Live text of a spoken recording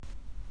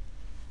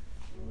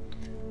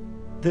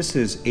This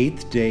is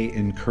Eighth Day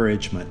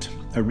Encouragement,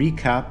 a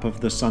recap of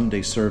the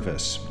Sunday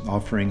service,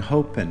 offering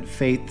hope and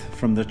faith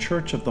from the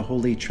Church of the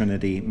Holy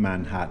Trinity,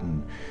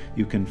 Manhattan.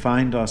 You can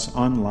find us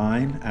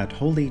online at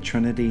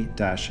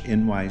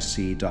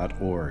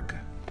holytrinity-nyc.org.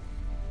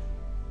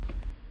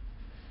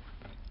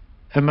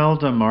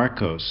 Imelda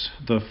Marcos,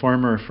 the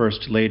former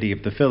First Lady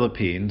of the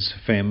Philippines,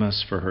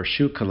 famous for her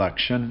shoe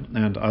collection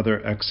and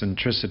other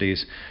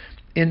eccentricities,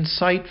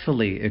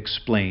 insightfully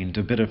explained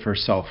a bit of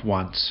herself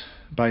once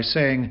by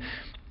saying,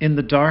 "In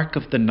the dark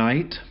of the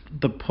night,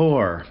 the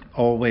poor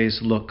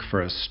always look for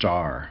a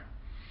star."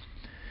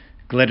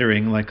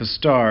 Glittering like a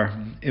star,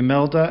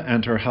 Imelda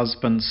and her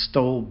husband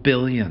stole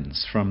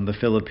billions from the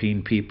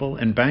Philippine people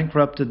and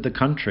bankrupted the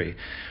country.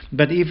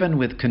 But even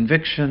with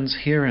convictions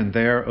here and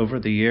there over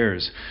the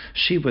years,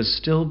 she was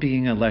still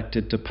being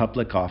elected to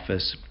public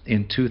office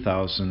in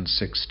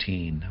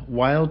 2016,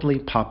 wildly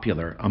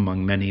popular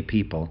among many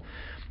people.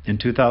 In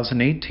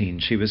 2018,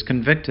 she was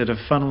convicted of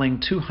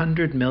funneling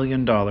 $200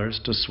 million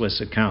to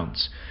Swiss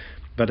accounts.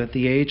 But at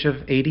the age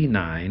of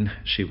 89,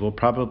 she will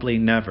probably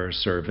never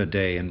serve a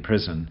day in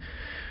prison.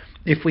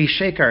 If we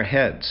shake our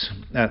heads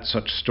at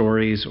such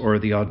stories or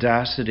the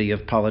audacity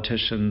of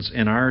politicians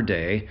in our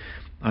day,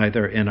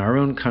 either in our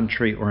own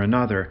country or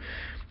another,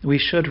 we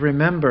should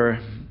remember,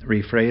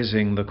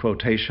 rephrasing the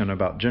quotation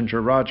about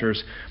Ginger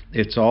Rogers,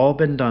 "It's all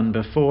been done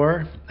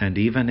before, and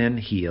even in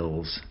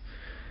heels."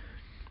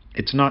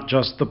 It's not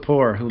just the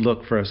poor who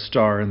look for a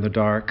star in the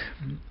dark.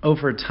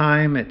 Over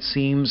time, it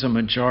seems a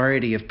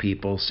majority of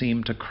people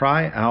seem to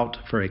cry out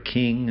for a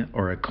king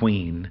or a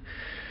queen.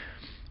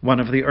 One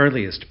of the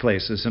earliest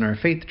places in our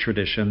faith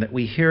tradition that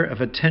we hear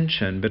of a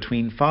tension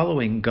between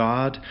following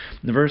God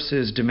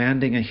versus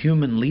demanding a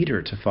human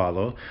leader to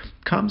follow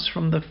comes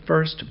from the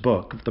first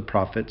book of the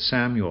prophet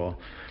Samuel.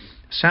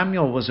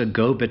 Samuel was a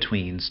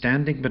go-between,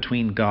 standing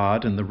between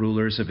God and the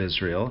rulers of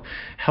Israel,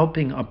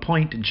 helping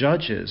appoint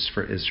judges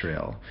for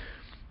Israel.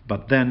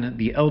 But then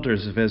the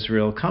elders of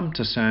Israel come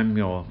to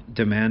Samuel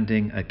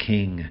demanding a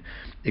king.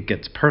 It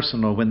gets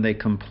personal when they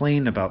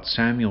complain about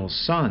Samuel's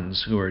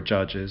sons who are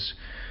judges.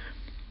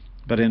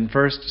 But in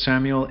 1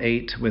 Samuel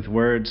 8, with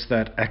words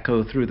that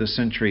echo through the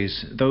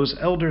centuries, those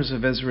elders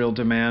of Israel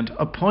demand,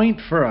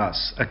 "Appoint for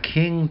us a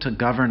king to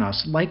govern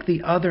us like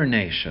the other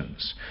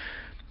nations."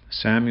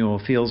 Samuel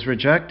feels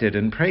rejected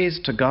and prays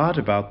to God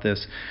about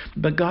this,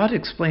 but God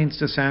explains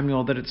to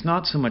Samuel that it's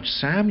not so much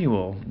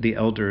Samuel the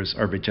elders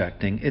are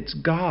rejecting, it's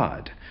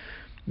God.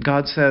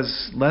 God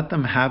says, let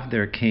them have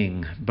their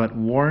king, but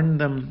warn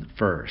them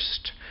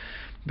first.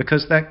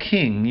 Because that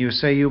king you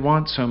say you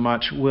want so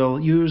much will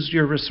use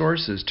your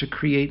resources to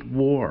create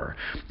war,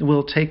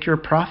 will take your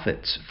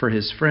profits for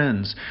his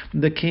friends.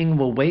 The king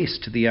will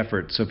waste the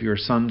efforts of your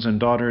sons and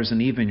daughters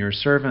and even your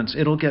servants.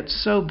 It'll get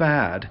so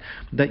bad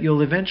that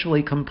you'll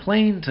eventually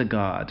complain to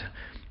God.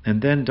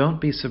 And then don't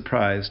be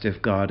surprised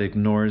if God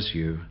ignores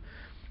you.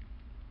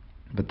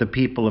 But the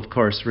people, of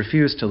course,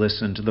 refuse to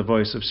listen to the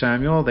voice of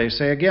Samuel. They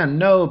say again,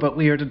 "No, but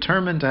we are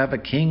determined to have a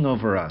king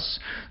over us,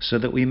 so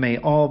that we may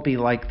all be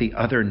like the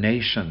other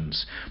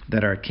nations,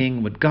 that our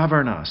king would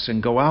govern us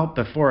and go out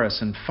before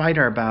us and fight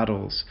our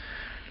battles."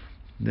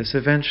 This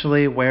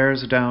eventually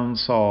wears down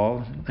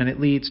Saul, and it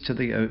leads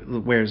to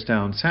wears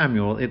down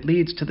Samuel. It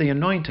leads to the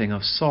anointing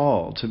of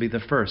Saul to be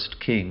the first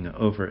king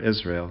over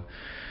Israel.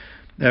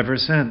 Ever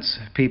since,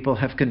 people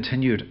have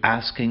continued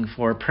asking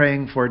for,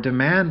 praying for,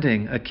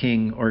 demanding a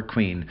king or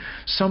queen,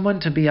 someone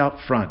to be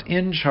out front,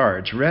 in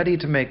charge, ready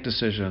to make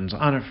decisions,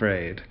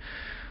 unafraid.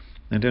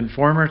 And in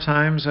former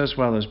times as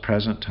well as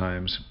present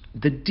times,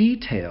 the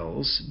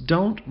details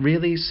don't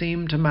really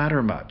seem to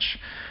matter much.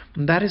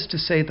 That is to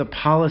say, the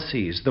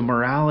policies, the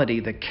morality,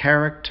 the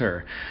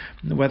character,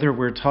 whether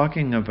we're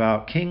talking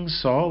about King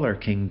Saul or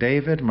King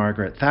David,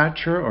 Margaret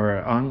Thatcher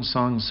or Aung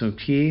San Suu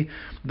Kyi,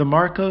 the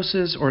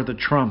Marcoses or the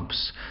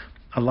Trumps,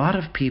 a lot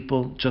of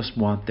people just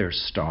want their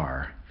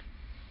star.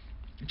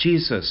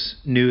 Jesus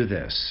knew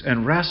this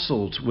and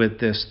wrestled with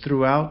this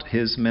throughout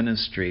his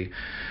ministry.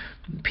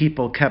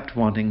 People kept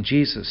wanting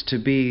Jesus to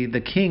be the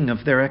king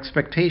of their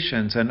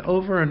expectations, and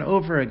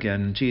over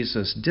again,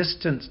 Jesus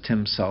distanced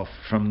himself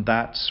from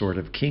that sort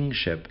of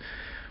kingship.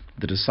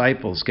 The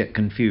disciples get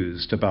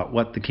confused about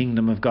what the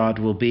kingdom of God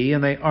will be,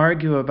 and they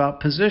argue about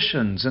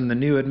positions in the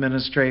new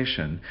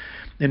administration.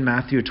 In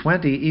Matthew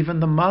 20, even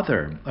the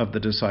mother of the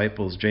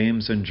disciples,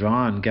 James and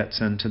John,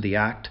 gets into the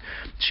act.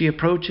 She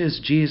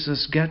approaches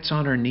Jesus, gets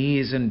on her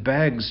knees, and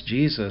begs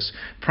Jesus,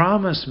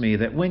 "Promise me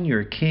that when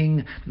you're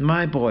king,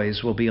 my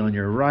boys will be on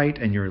your right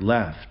and your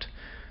left."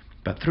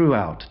 But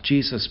throughout,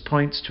 Jesus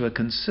points to a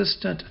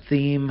consistent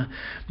theme,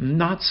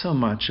 not so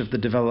much of the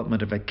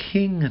development of a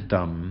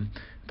kingdom,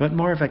 but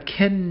more of a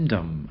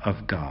kingdom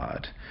of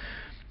God,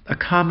 a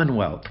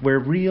commonwealth where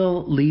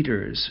real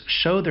leaders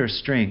show their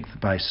strength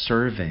by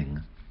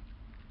serving.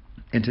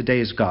 In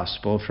today's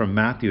Gospel from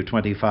Matthew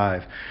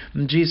 25,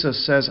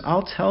 Jesus says,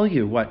 I'll tell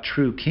you what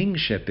true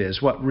kingship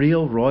is, what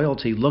real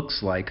royalty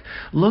looks like.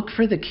 Look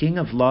for the King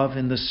of love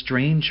in the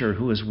stranger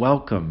who is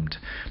welcomed,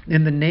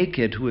 in the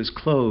naked who is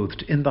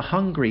clothed, in the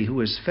hungry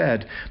who is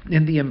fed,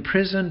 in the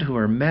imprisoned who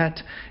are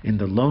met, in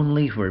the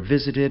lonely who are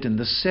visited, in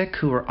the sick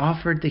who are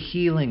offered the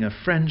healing of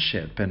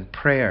friendship and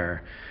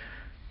prayer.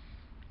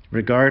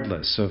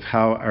 Regardless of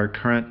how our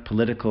current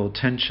political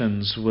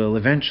tensions will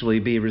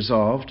eventually be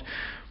resolved,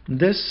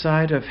 this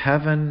side of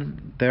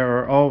heaven, there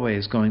are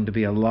always going to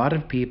be a lot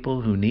of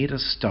people who need a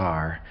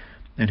star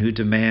and who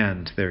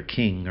demand their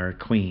king or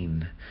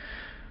queen.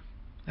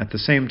 At the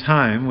same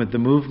time, with the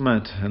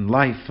movement and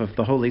life of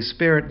the Holy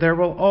Spirit, there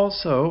will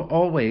also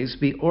always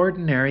be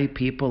ordinary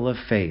people of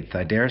faith,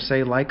 I dare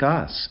say like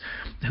us,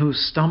 who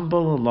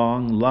stumble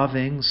along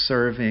loving,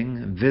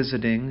 serving,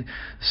 visiting,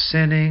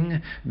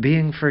 sinning,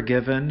 being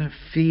forgiven,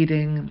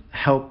 feeding,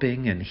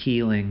 helping, and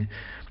healing,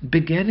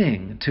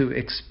 beginning to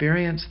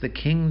experience the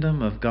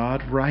kingdom of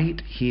God right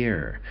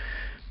here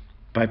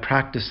by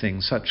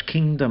practicing such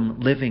kingdom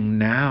living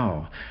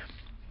now.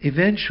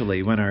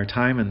 Eventually, when our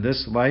time in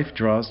this life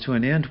draws to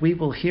an end, we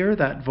will hear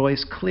that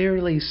voice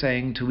clearly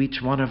saying to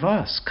each one of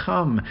us,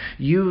 Come,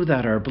 you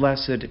that are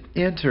blessed,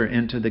 enter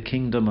into the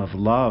kingdom of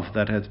love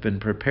that has been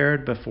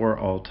prepared before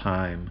all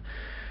time.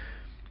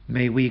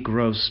 May we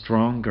grow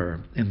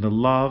stronger in the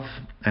love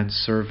and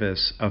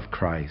service of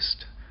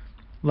Christ.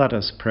 Let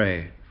us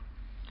pray.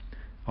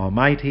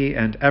 Almighty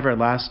and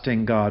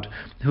everlasting God,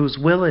 whose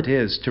will it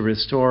is to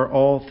restore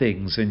all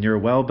things in your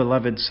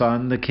well-beloved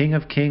Son, the King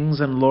of kings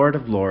and Lord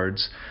of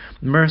lords,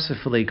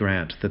 mercifully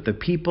grant that the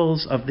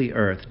peoples of the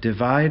earth,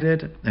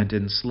 divided and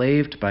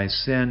enslaved by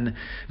sin,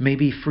 may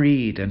be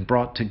freed and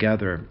brought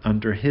together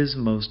under his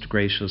most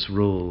gracious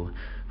rule,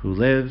 who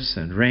lives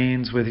and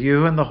reigns with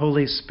you and the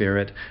Holy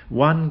Spirit,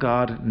 one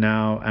God,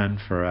 now and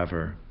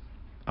forever.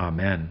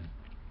 Amen.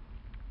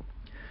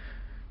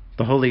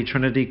 The Holy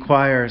Trinity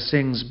Choir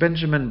sings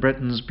Benjamin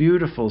Britten's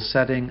beautiful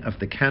setting of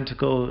the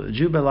canticle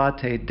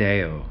Jubilate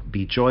Deo,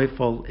 Be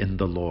Joyful in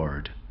the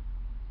Lord.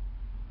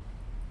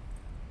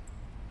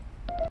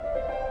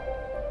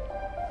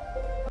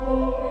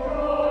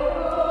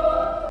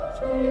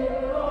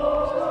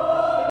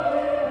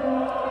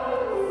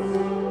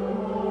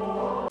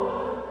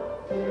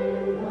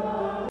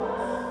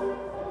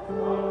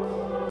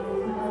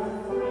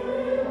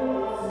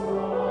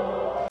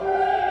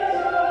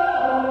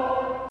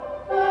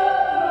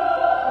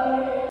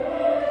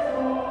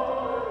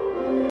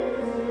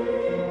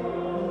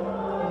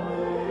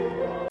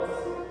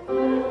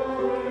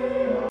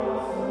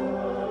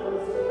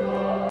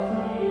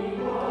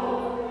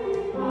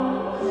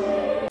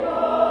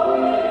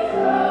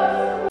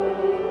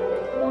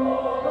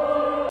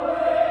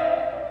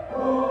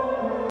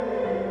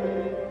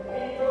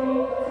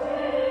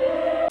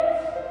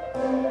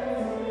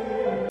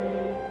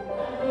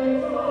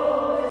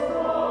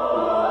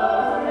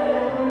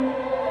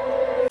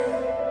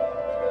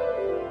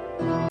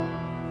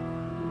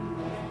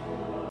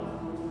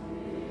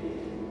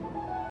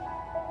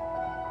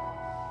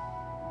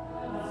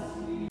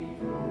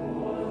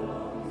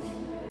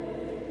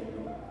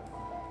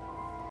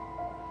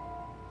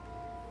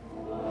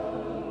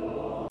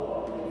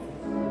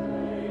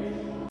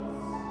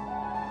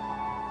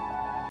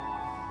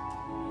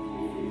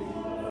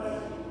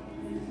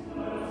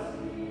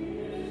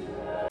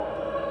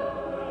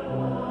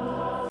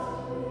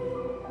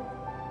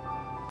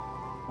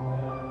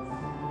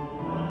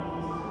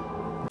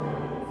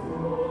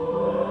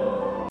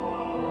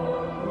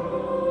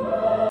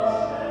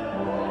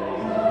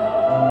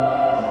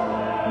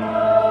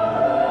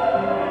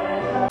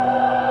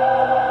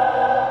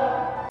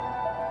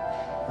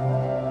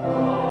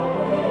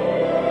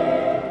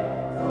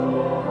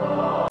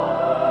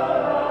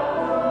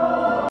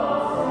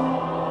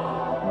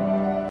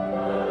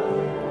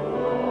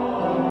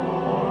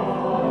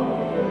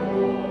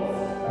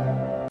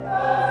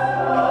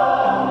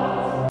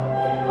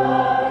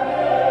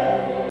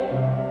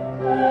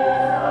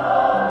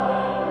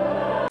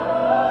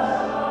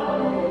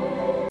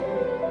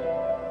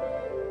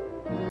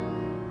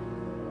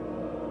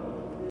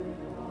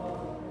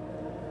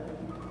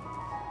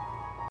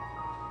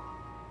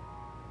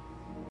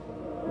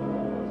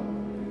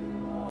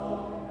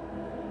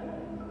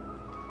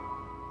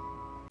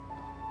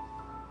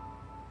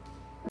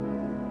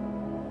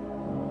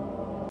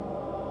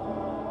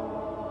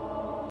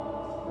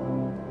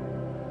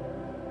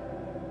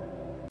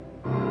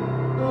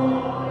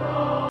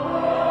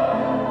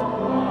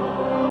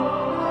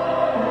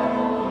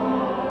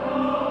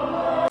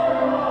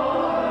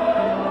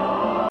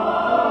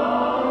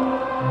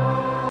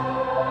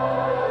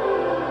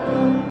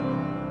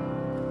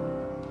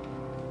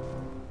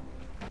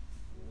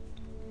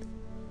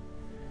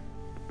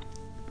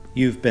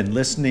 You've been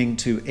listening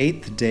to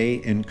Eighth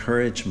Day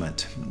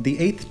Encouragement. The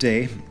eighth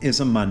day is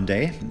a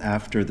Monday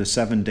after the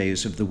 7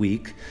 days of the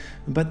week,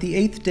 but the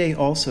eighth day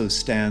also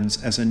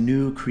stands as a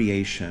new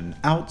creation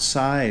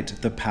outside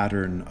the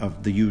pattern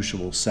of the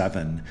usual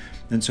 7.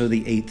 And so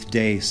the eighth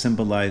day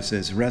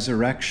symbolizes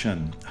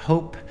resurrection,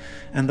 hope,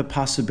 and the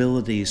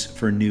possibilities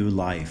for new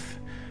life.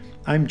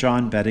 I'm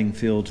John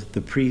Bedingfield,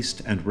 the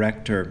priest and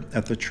rector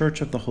at the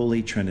Church of the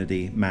Holy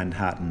Trinity,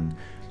 Manhattan.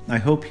 I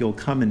hope you'll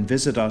come and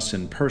visit us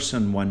in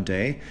person one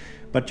day,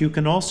 but you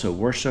can also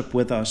worship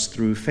with us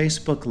through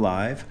Facebook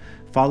Live,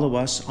 follow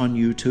us on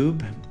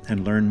YouTube,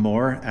 and learn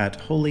more at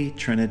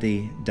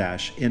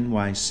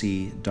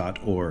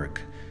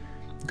holytrinity-nyc.org.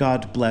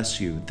 God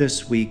bless you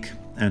this week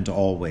and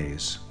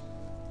always.